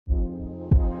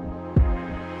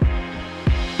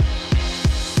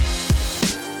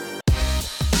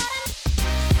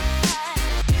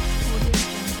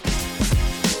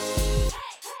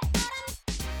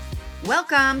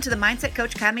Welcome to the Mindset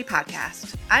Coach Academy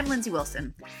podcast. I'm Lindsay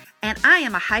Wilson, and I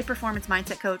am a high-performance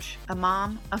mindset coach, a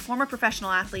mom, a former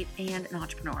professional athlete, and an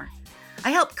entrepreneur.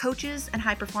 I help coaches and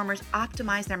high performers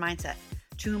optimize their mindset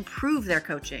to improve their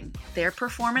coaching, their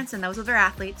performance, and those of their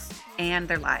athletes, and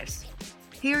their lives.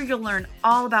 Here you'll learn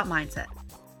all about mindset,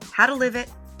 how to live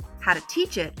it, how to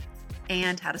teach it,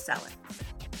 and how to sell it.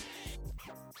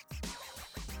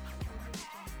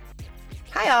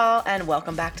 Hi all, and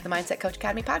welcome back to the Mindset Coach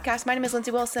Academy podcast. My name is Lindsay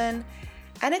Wilson,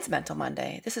 and it's Mental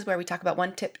Monday. This is where we talk about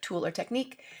one tip, tool, or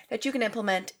technique that you can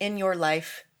implement in your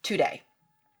life today.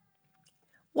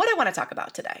 What I want to talk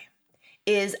about today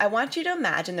is I want you to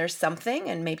imagine there's something,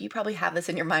 and maybe you probably have this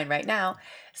in your mind right now,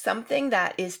 something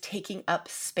that is taking up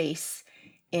space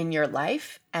in your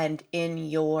life and in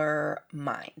your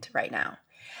mind right now.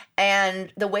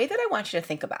 And the way that I want you to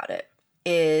think about it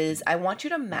is I want you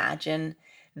to imagine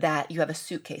that you have a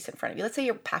suitcase in front of you. Let's say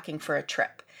you're packing for a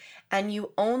trip and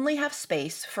you only have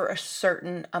space for a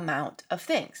certain amount of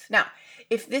things. Now,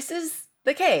 if this is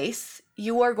the case,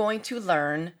 you are going to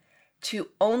learn to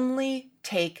only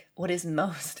take what is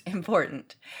most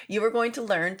important. You are going to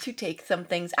learn to take some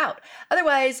things out.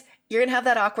 Otherwise, you're going to have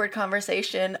that awkward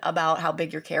conversation about how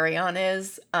big your carry-on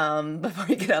is before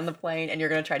you get on the plane, and you're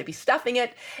going to try to be stuffing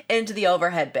it into the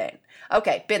overhead bin.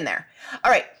 Okay, been there.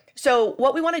 All right. So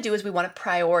what we want to do is we want to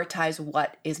prioritize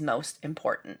what is most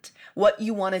important, what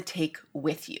you want to take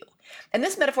with you. And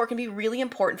this metaphor can be really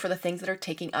important for the things that are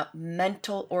taking up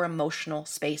mental or emotional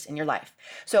space in your life.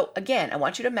 So again, I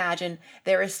want you to imagine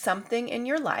there is something in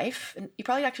your life, and you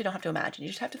probably actually don't have to imagine, you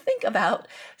just have to think about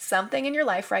something in your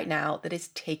life right now that is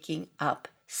taking up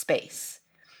space.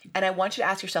 And I want you to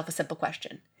ask yourself a simple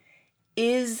question.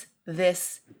 Is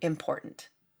this important?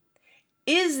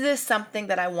 Is this something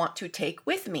that I want to take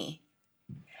with me?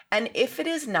 And if it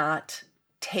is not,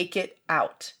 take it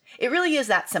out. It really is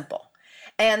that simple.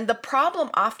 And the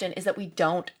problem often is that we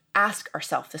don't ask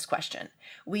ourselves this question.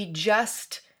 We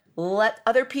just let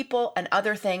other people and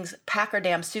other things pack our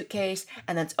damn suitcase,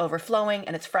 and then it's overflowing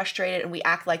and it's frustrated, and we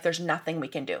act like there's nothing we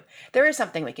can do. There is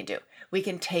something we can do. We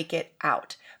can take it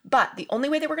out. But the only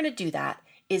way that we're going to do that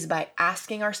is by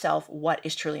asking ourselves what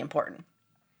is truly important.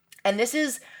 And this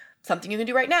is something you can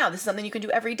do right now. This is something you can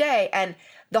do every day. And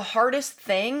the hardest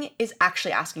thing is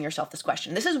actually asking yourself this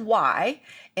question. This is why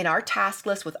in our task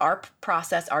list with our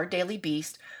process, our daily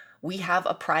beast, we have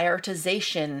a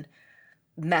prioritization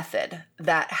method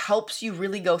that helps you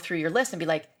really go through your list and be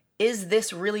like, is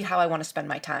this really how I want to spend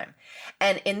my time?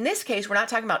 And in this case, we're not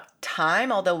talking about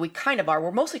time, although we kind of are.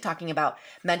 We're mostly talking about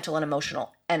mental and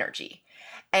emotional energy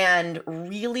and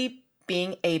really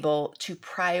being able to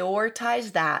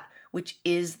prioritize that which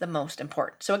is the most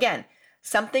important. So again,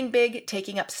 something big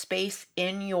taking up space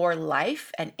in your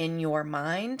life and in your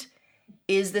mind.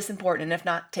 Is this important? And if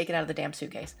not, take it out of the damn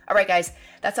suitcase. All right, guys,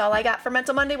 that's all I got for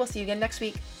Mental Monday. We'll see you again next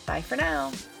week. Bye for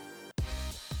now.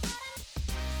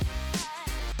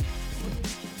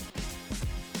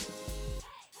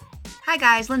 Hi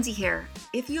guys, Lindsay here.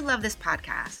 If you love this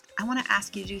podcast, I want to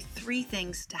ask you to do 3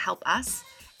 things to help us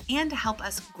and to help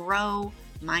us grow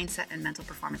mindset and mental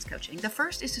performance coaching. The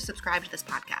first is to subscribe to this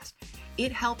podcast.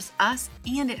 It helps us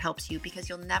and it helps you because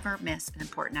you'll never miss an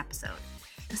important episode.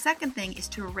 The second thing is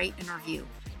to rate and review.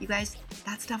 You guys,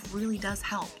 that stuff really does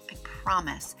help, I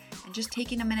promise. And just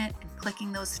taking a minute and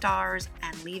clicking those stars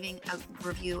and leaving a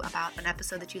review about an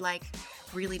episode that you like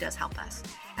really does help us.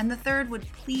 And the third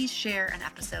would please share an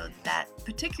episode that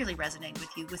particularly resonated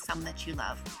with you with someone that you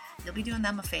love. You'll be doing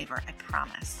them a favor, I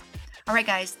promise. All right,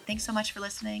 guys, thanks so much for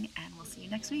listening, and we'll see you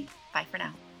next week. Bye for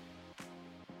now.